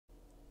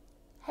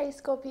Hey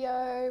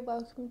Scorpio,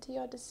 welcome to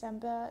your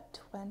December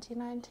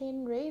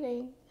 2019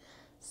 reading.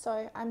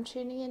 So I'm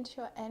tuning into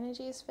your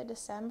energies for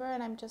December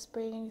and I'm just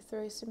bringing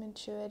through some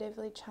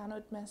intuitively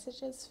channeled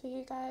messages for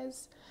you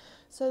guys.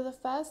 So the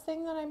first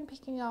thing that I'm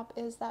picking up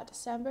is that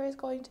December is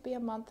going to be a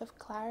month of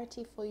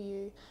clarity for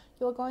you.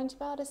 You're going to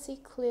be able to see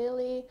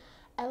clearly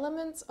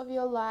elements of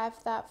your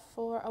life that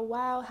for a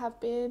while have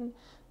been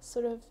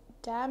sort of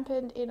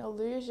dampened in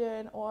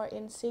illusion or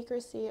in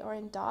secrecy or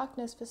in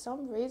darkness. For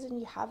some reason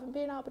you haven't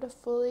been able to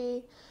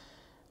fully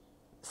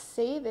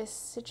see this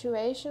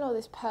situation or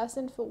this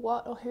person for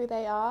what or who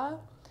they are.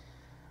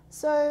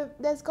 So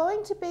there's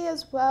going to be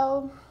as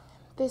well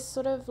this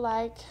sort of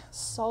like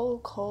soul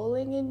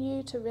calling in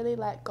you to really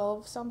let go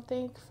of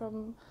something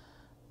from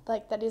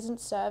like that isn't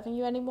serving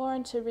you anymore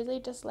and to really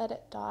just let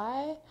it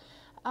die.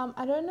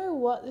 I don't know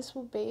what this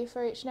will be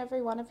for each and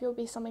every one of you. It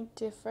will be something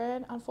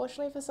different.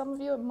 Unfortunately, for some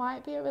of you, it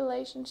might be a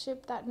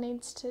relationship that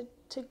needs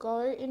to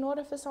go in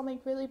order for something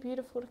really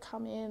beautiful to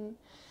come in.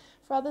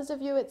 For others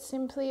of you, it's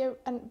simply a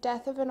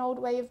death of an old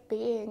way of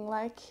being.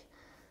 Like,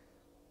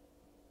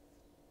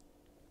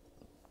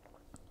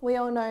 we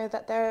all know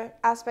that there are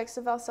aspects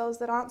of ourselves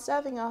that aren't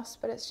serving us,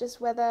 but it's just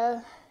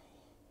whether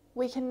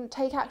we can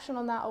take action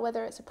on that or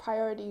whether it's a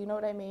priority, you know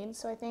what I mean?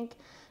 So I think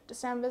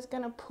December's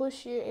going to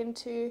push you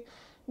into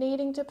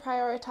needing to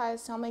prioritize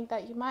something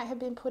that you might have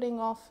been putting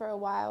off for a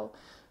while,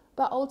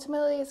 but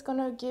ultimately it's going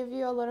to give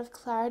you a lot of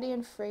clarity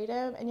and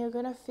freedom, and you're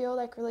going to feel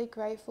like really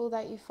grateful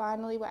that you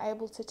finally were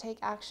able to take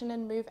action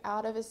and move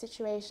out of a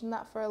situation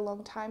that for a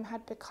long time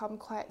had become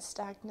quite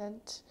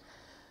stagnant.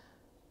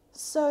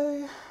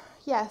 So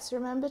yes,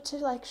 remember to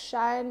like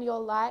shine your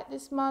light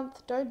this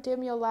month. Don't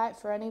dim your light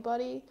for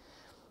anybody.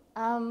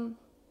 You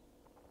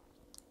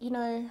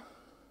know,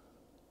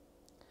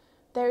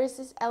 there is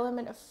this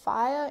element of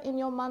fire in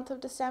your month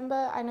of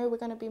December. I know we're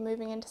going to be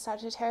moving into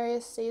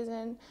Sagittarius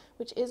season,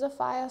 which is a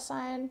fire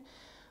sign.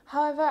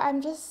 However,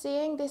 I'm just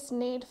seeing this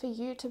need for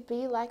you to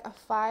be like a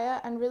fire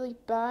and really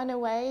burn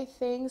away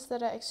things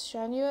that are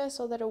extraneous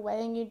or that are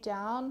weighing you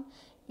down,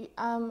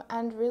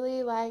 and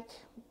really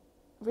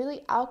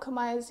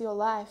alchemize your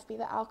life. Be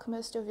the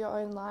alchemist of your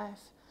own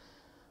life.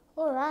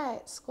 All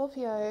right,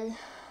 Scorpio,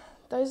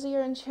 those are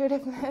your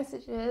intuitive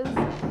messages.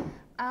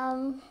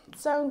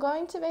 So I'm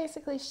going to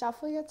basically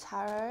shuffle your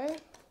tarot,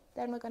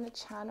 then we're going to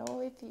channel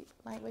with you,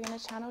 like we're going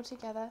to channel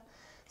together.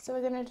 So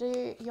we're going to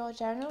do your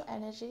general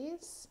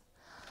energies.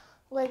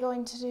 We're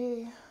going to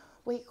do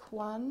week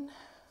 1,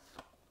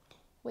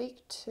 week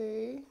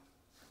 2,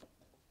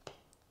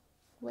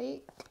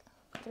 week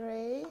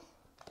 3,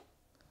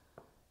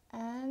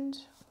 and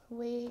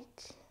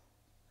week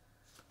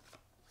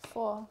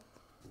 4.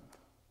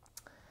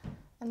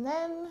 And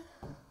then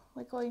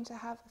we're going to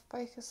have a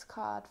focus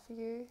card for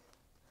you.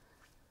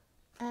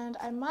 And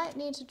I might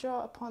need to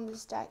draw upon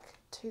this deck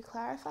to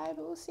clarify, but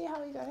we'll see how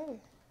we go.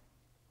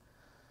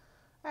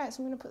 Alright,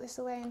 so I'm going to put this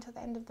away until the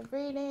end of the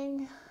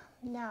reading.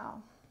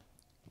 Now,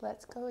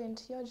 let's go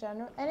into your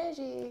general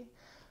energy.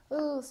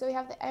 Ooh, so we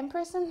have the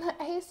Empress and the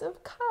Ace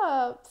of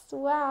Cups.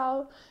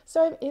 Wow.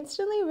 So I'm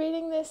instantly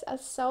reading this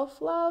as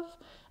self-love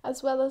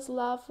as well as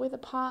love with a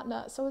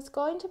partner. So it's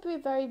going to be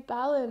very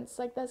balanced.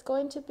 Like there's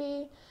going to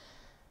be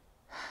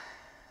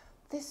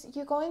this,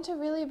 you're going to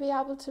really be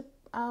able to,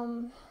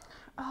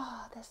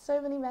 there's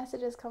so many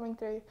messages coming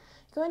through. You're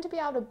going to be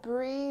able to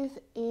breathe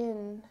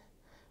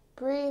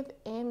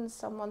in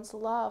someone's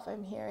love.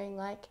 I'm hearing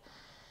like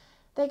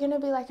they're going to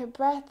be like a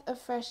breath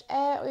of fresh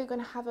air, or you're going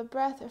to have a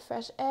breath of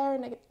fresh air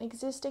in an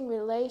existing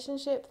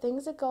relationship.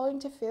 Things are going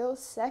to feel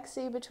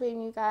sexy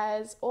between you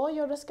guys, or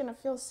you're just going to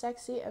feel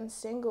sexy and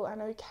single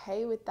and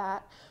okay with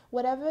that.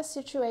 Whatever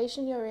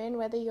situation you're in,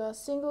 whether you're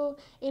single,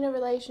 in a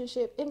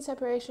relationship, in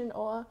separation,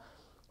 or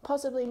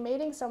possibly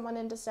meeting someone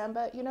in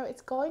December, you know,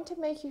 it's going to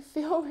make you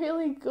feel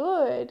really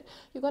good.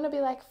 You're going to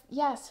be like,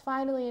 yes,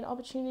 finally an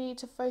opportunity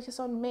to focus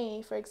on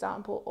me, for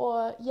example,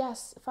 or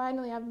yes,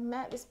 finally I've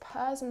met this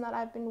person that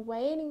I've been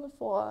waiting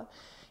for,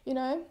 you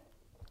know.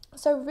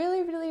 So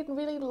really, really,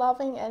 really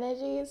loving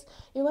energies.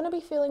 You're going to be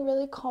feeling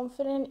really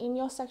confident in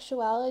your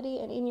sexuality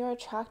and in your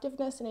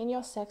attractiveness and in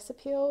your sex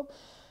appeal.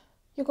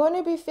 You're going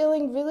to be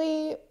feeling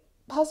really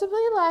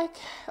possibly like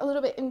a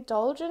little bit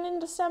indulgent in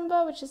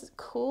December, which is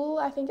cool.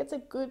 I think it's a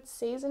good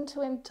season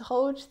to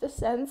indulge the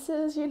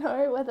senses, you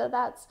know, whether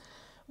that's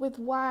with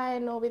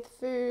wine or with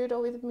food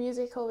or with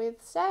music or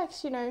with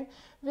sex, you know,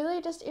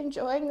 really just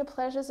enjoying the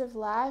pleasures of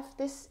life.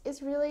 This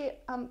is really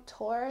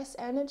Taurus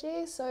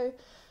energy. So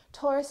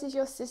Taurus is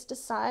your sister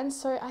sign.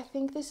 So I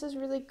think this is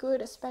really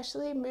good,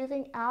 especially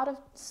moving out of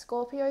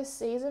Scorpio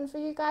season for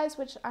you guys,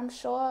 which I'm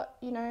sure,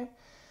 you know,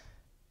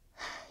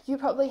 you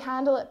probably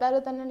handle it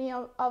better than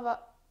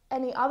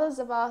any others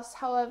of us.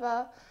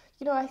 However,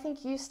 you know, I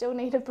think you still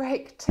need a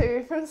break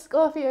too from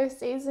Scorpio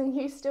season.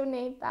 You still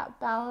need that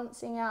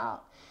balancing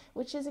out,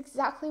 which is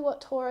exactly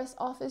what Taurus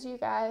offers you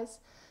guys.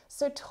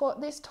 So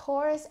this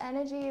Taurus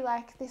energy,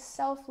 like this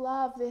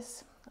self-love,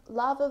 this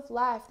love of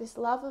life, this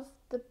love of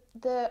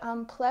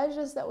the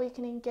pleasures that we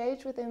can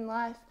engage with in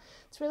life,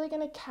 it's really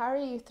going to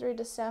carry you through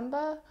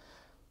December.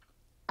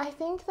 I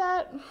think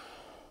that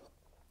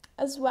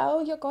as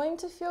well, you're going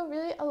to feel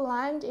really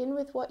aligned in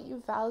with what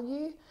you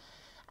value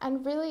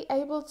and really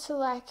able to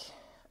like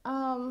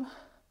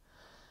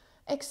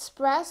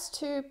express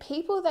to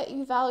people that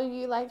you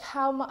value like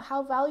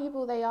how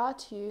valuable they are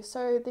to you.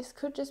 So this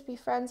could just be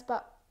friends,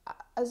 but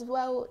as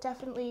well,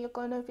 definitely you're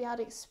going to be able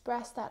to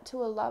express that to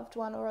a loved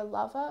one or a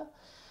lover,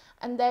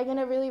 and they're going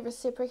to really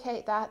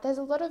reciprocate that. There's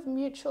a lot of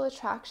mutual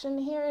attraction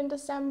here in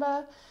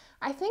December.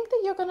 I think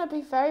that you're going to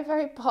be very,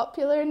 very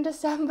popular in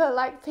December.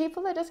 Like,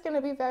 people are just going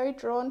to be very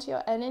drawn to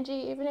your energy.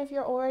 Even if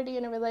you're already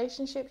in a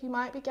relationship, you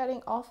might be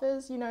getting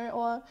offers, you know,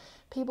 or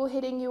people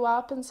hitting you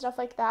up and stuff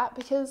like that,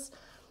 because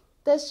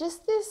there's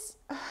just this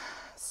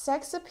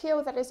sex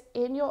appeal that is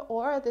in your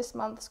aura this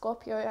month,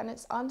 Scorpio, and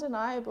it's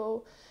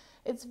undeniable.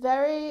 It's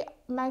very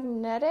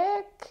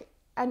magnetic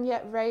and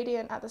yet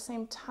radiant at the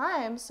same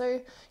time.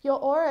 So your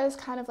aura is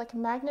kind of like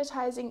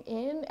magnetizing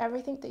in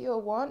everything that you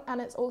want,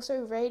 and it's also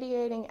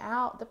radiating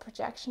out the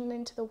projection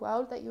into the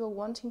world that you are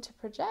wanting to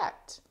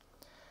project.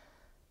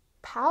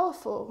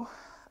 Powerful.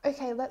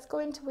 Okay, let's go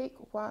into week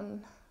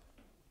 1.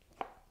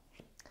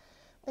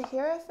 The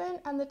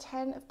Hierophant and the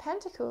 10 of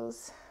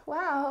Pentacles.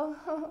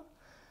 Wow.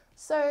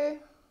 So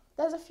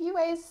there's a few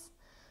ways.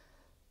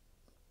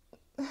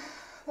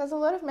 There's a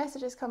lot of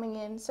messages coming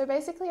in. So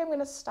basically I'm going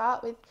to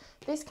start with,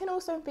 this can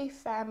also be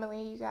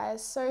family, you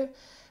guys. So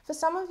for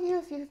some of you,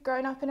 if you've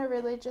grown up in a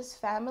religious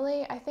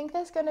family, I think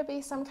there's going to be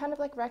some kind of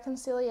like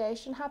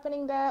reconciliation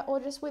happening there,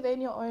 or just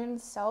within your own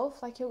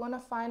self. Like, you're going to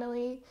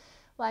finally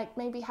like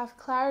maybe have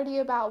clarity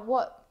about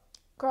what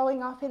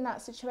growing up in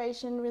that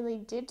situation really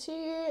did to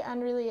you,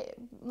 and really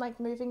like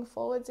moving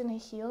forwards in a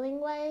healing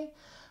way,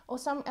 or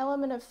some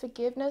element of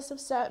forgiveness of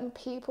certain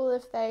people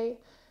if they,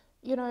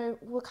 you know,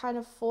 were kind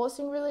of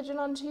forcing religion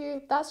onto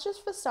you. That's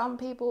just for some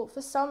people.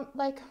 For some,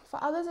 like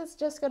for others, it's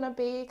just going to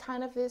be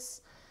kind of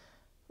this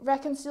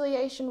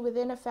reconciliation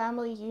within a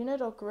family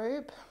unit or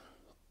group.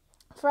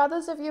 For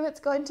others of you, it's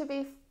going to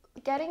be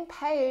getting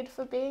paid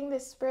for being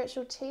this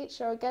spiritual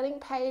teacher, or getting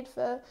paid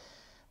for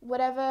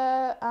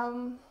whatever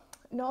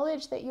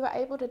knowledge that you are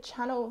able to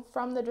channel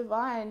from the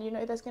divine. You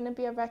know, there's going to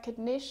be a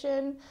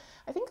recognition.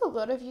 I think a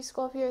lot of you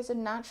Scorpios are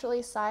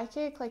naturally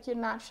psychic. Like, you're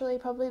naturally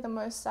probably the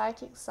most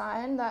psychic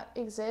sign that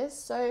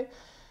exists. So,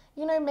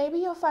 you know, maybe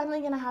you're finally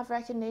going to have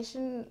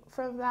recognition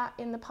from that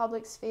in the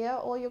public sphere,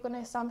 or you're going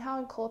to somehow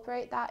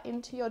incorporate that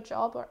into your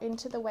job or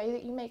into the way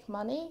that you make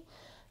money.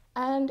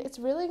 And it's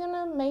really going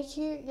to make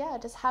you,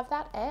 just have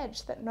that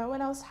edge that no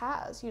one else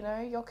has. You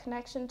know, your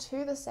connection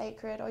to the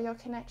sacred or your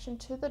connection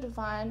to the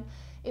divine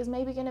is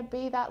maybe going to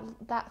be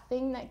that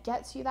thing that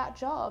gets you that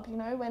job. You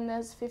know, when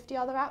there's 50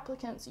 other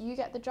applicants, you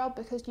get the job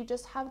because you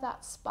just have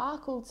that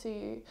sparkle to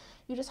you.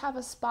 You just have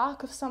a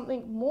spark of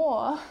something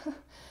more.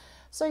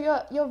 So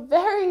you're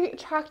very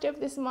attractive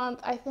this month.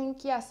 I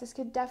think, yes, this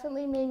could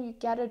definitely mean you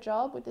get a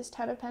job with this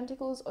 10 of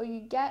Pentacles, or you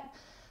get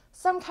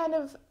some kind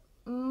of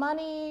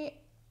money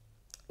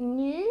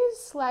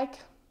news, like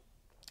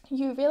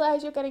you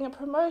realize you're getting a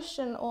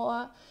promotion,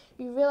 or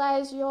you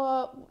realize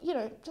you're, you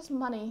know, just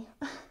money.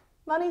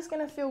 Money's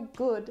going to feel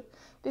good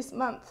this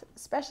month,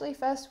 especially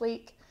first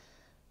week.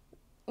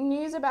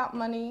 News about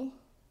money.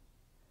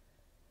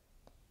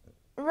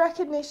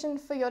 Recognition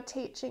for your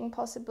teaching,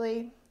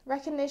 possibly.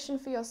 Recognition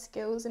for your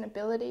skills and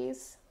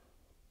abilities.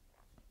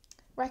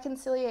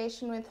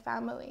 Reconciliation with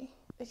family.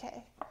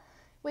 Okay.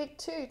 Week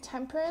 2,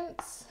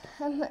 Temperance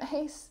and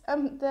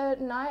the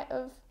Knight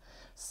of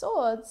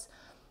Swords.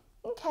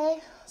 Okay,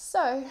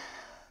 so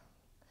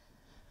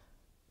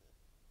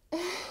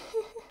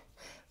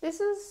this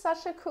is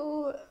such a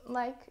cool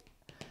like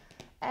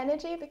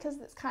energy, because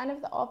it's kind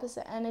of the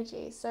opposite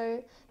energy.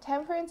 So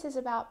Temperance is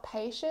about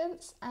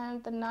patience,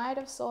 and the Knight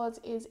of Swords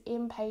is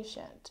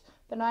impatient.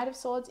 The Knight of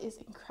Swords is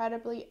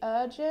incredibly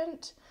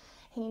urgent.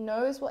 He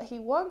knows what he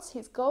wants.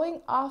 He's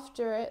going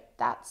after it.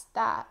 That's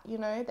that, you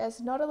know. There's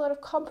not a lot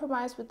of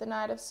compromise with the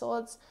Knight of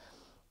Swords.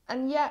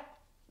 And yet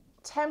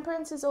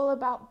Temperance is all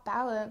about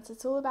balance.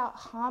 It's all about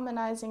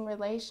harmonizing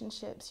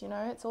relationships, you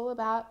know. It's all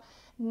about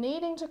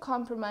needing to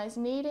compromise,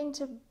 needing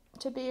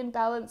to be in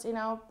balance in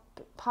our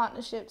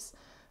partnerships.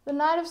 The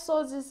Knight of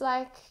Swords is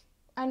like,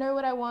 I know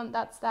what I want,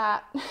 that's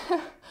that.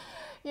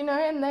 You know,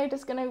 and they're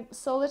just going to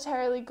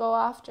solitarily go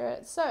after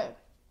it. So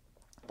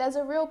there's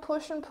a real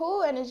push and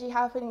pull energy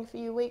happening for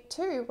you week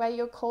 2, where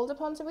you're called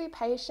upon to be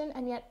patient,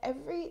 and yet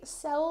every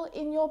cell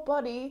in your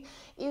body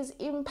is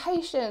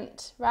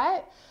impatient,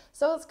 right?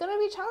 So it's going to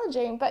be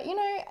challenging, but you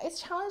know, it's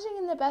challenging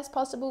in the best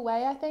possible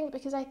way, I think,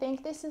 because I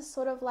think this is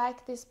sort of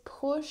like this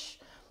push,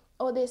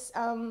 or this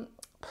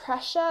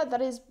pressure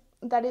that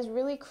is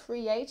really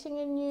creating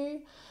in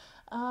you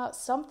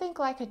something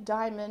like a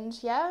diamond,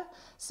 yeah?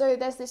 So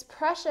there's this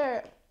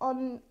pressure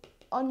on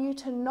you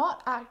to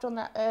not act on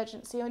that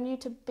urgency, on you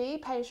to be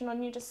patient,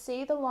 on you to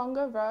see the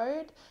longer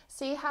road,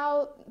 see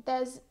how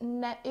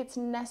it's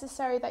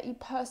necessary that you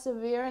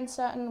persevere in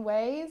certain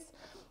ways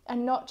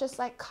and not just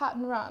like cut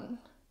and run.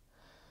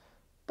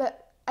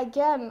 But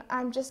again,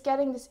 I'm just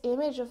getting this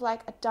image of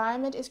like a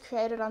diamond is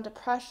created under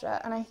pressure,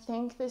 and I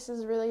think this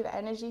is really the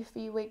energy for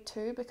you week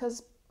 2,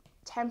 because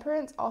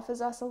Temperance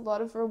offers us a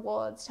lot of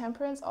rewards.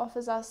 Temperance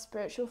offers us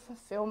spiritual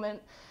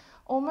fulfillment,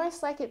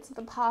 almost like it's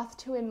the path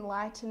to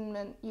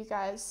enlightenment, you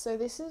guys. So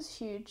this is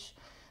huge.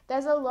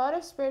 There's a lot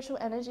of spiritual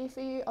energy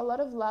for you, a lot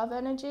of love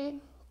energy.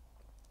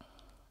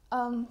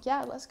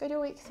 Yeah, let's go to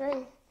week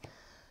 3.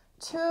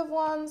 2 of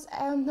Wands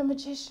and the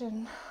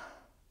Magician.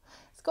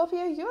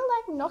 Scorpio, you're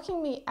like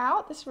knocking me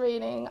out this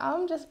reading.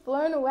 I'm just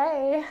blown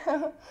away.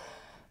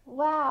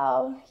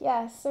 Wow.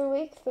 Yeah, so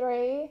week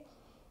 3.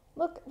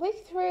 Look,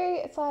 week 3,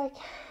 it's like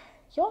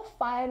you're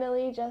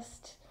finally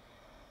just,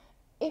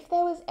 if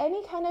there was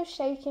any kind of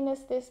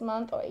shakiness this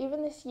month or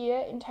even this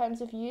year in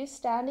terms of you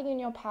standing in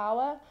your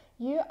power,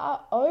 you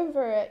are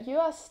over it. You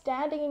are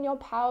standing in your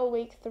power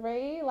week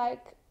 3,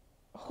 like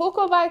hook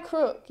or by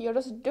crook. You're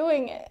just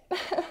doing it.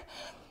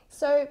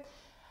 So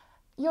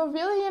you're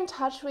really in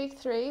touch week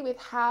 3 with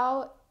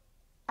how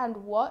and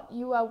what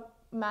you are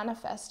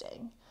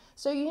manifesting.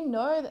 So you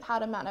know how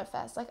to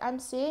manifest. Like I'm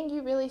seeing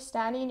you really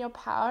standing in your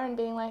power and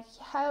being like,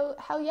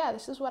 hell yeah,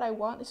 this is what I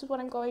want. This is what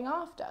I'm going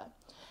after.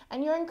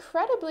 And you're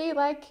incredibly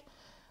like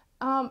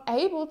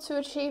able to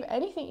achieve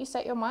anything you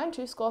set your mind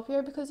to,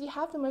 Scorpio, because you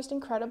have the most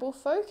incredible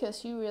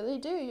focus. You really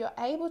do. You're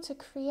able to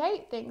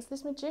create things.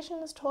 This Magician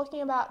is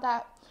talking about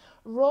that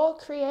raw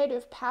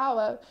creative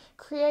power,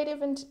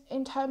 creative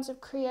in terms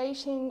of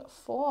creating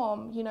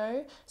form, you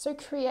know, so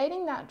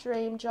creating that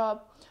dream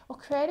job or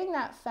creating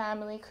that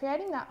family,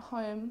 creating that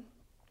home.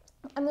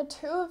 And the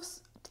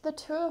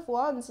two of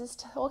Wands is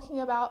talking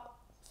about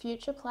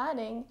future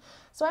planning.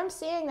 So I'm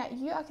seeing that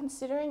you are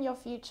considering your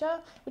future,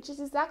 which is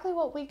exactly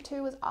what week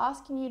 2 was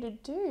asking you to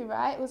do,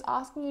 right? It was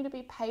asking you to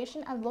be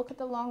patient and look at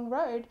the long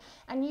road,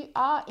 and you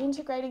are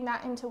integrating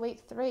that into week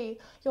 3.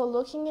 You're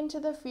looking into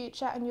the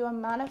future and you are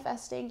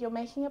manifesting. You're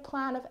making a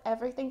plan of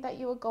everything that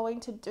you are going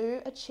to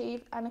do,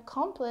 achieve and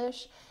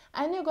accomplish,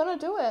 and you're going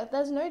to do it.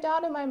 There's no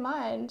doubt in my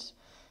mind.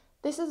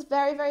 This is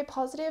very, very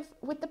positive.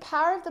 With the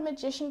power of the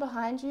Magician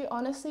behind you,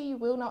 honestly, you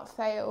will not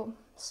fail.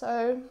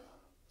 So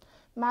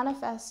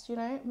manifest, you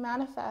know,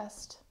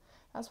 manifest.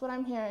 That's what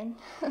I'm hearing.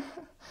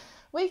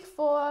 Week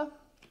 4,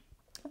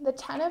 the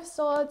 10 of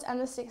Swords and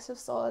the 6 of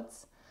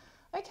Swords.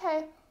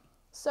 Okay,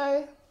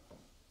 so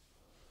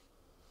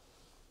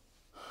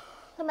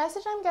the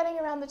message I'm getting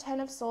around the 10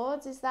 of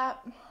Swords is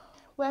that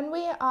when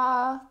we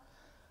are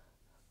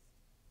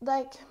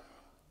like,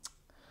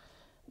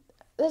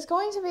 there's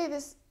going to be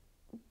this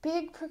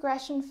big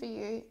progression for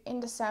you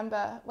in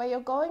December where you're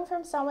going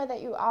from somewhere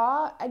that you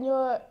are and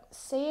you're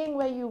seeing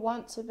where you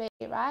want to be,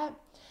 right?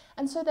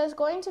 And so there's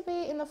going to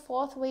be in the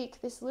 4th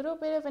week this little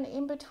bit of an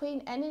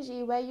in-between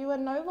energy where you are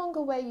no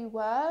longer where you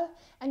were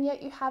and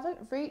yet you haven't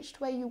reached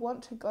where you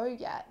want to go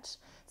yet.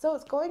 So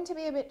it's going to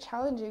be a bit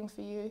challenging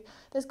for you.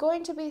 There's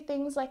going to be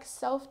things like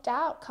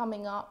self-doubt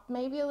coming up,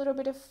 maybe a little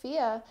bit of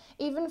fear,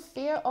 even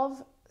fear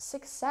of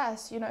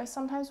success. You know,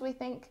 sometimes we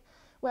think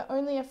we're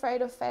only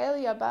afraid of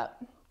failure, but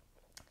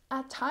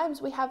at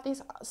times we have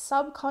these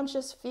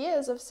subconscious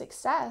fears of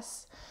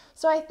success.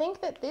 So I think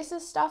that this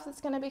is stuff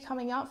that's going to be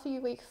coming up for you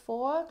week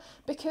 4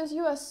 because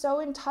you are so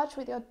in touch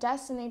with your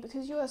destiny,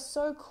 because you are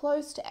so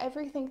close to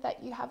everything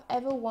that you have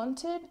ever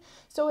wanted.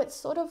 So it's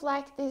sort of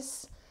like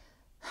this,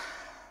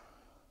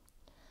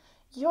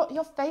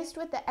 you're faced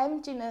with the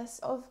emptiness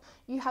of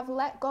you have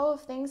let go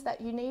of things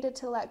that you needed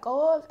to let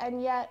go of,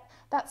 and yet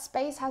that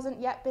space hasn't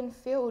yet been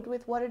filled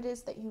with what it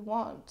is that you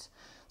want.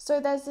 So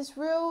there's this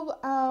real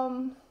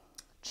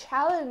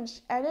challenge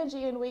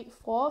energy in week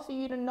 4 for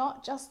you to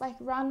not just like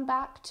run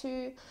back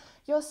to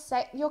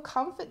your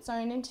comfort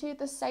zone, into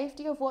the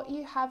safety of what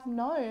you have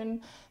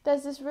known.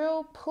 There's this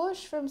real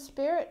push from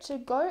spirit to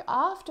go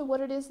after what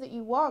it is that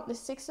you want. The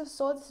 6 of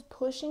Swords is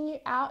pushing you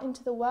out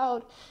into the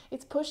world.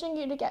 It's pushing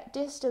you to get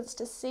distance,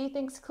 to see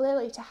things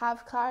clearly, to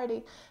have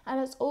clarity. And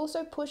it's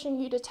also pushing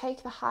you to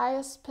take the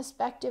highest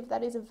perspective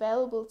that is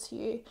available to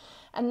you.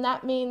 And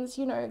that means,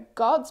 you know,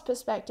 God's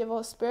perspective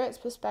or Spirit's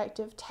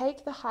perspective.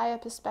 Take the higher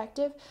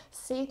perspective,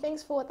 see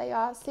things for what they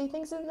are, see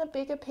things in the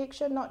bigger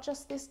picture, not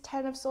just this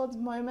 10 of Swords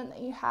moment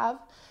that you have,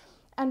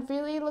 and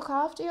really look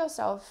after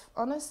yourself.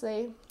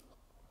 Honestly,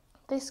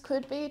 this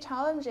could be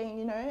challenging,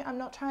 you know, I'm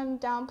not trying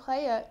to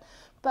downplay it,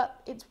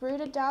 but it's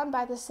rooted down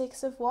by the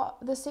 6 of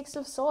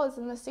Swords,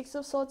 and the 6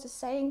 of Swords is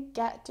saying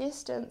get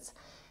distance.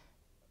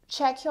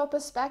 Check your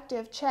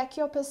perspective, check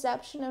your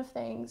perception of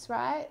things,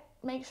 right?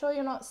 Make sure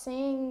you're not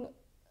seeing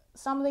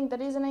something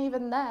that isn't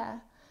even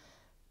there,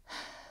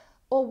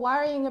 or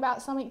worrying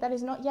about something that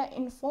is not yet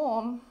in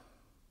form,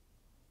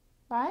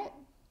 right?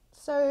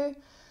 So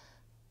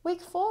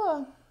week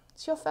 4,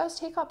 it's your first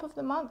hiccup of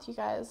the month, you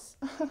guys.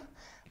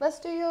 Let's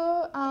do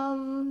your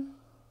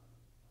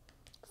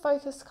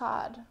focus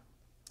card.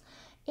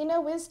 Inner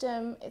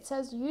wisdom, it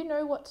says you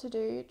know what to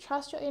do,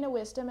 trust your inner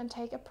wisdom and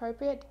take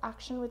appropriate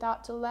action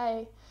without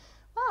delay.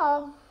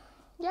 Wow,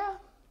 yeah,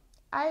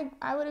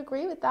 I would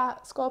agree with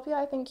that, Scorpio.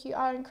 I think you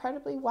are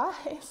incredibly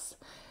wise,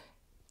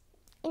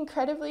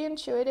 incredibly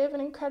intuitive,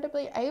 and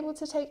incredibly able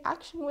to take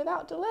action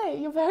without delay.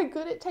 You're very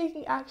good at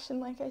taking action,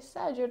 like I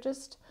said.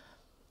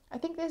 I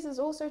think this is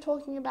also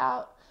talking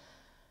about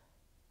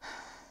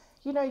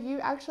you know, you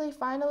actually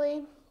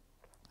finally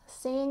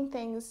seeing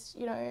things,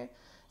 you know,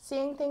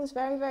 seeing things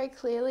very, very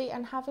clearly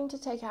and having to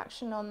take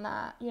action on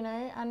that, you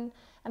know,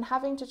 and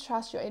having to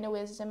trust your inner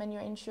wisdom and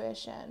your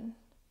intuition,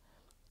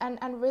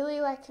 and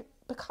really like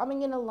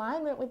becoming in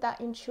alignment with that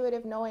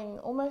intuitive knowing,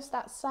 almost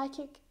that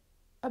psychic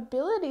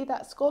ability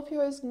that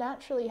Scorpios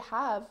naturally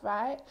have,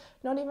 right?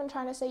 Not even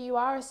trying to say you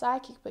are a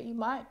psychic, but you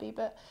might be,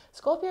 but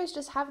Scorpios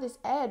just have this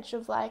edge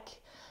of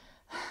like,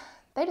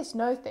 they just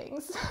know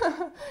things.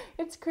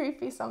 It's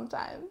creepy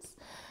sometimes.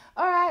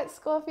 All right,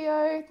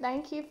 Scorpio,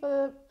 thank you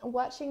for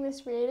watching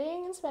this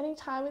reading and spending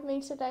time with me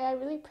today. I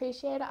really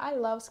appreciate it. I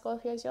love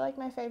Scorpios. You're like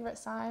my favorite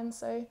sign,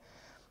 so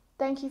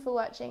thank you for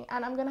watching.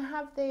 And I'm gonna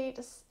have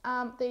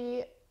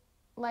the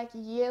like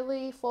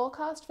yearly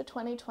forecast for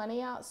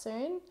 2020 out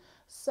soon,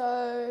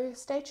 so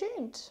stay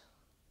tuned.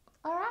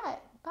 All right,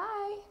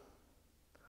 bye.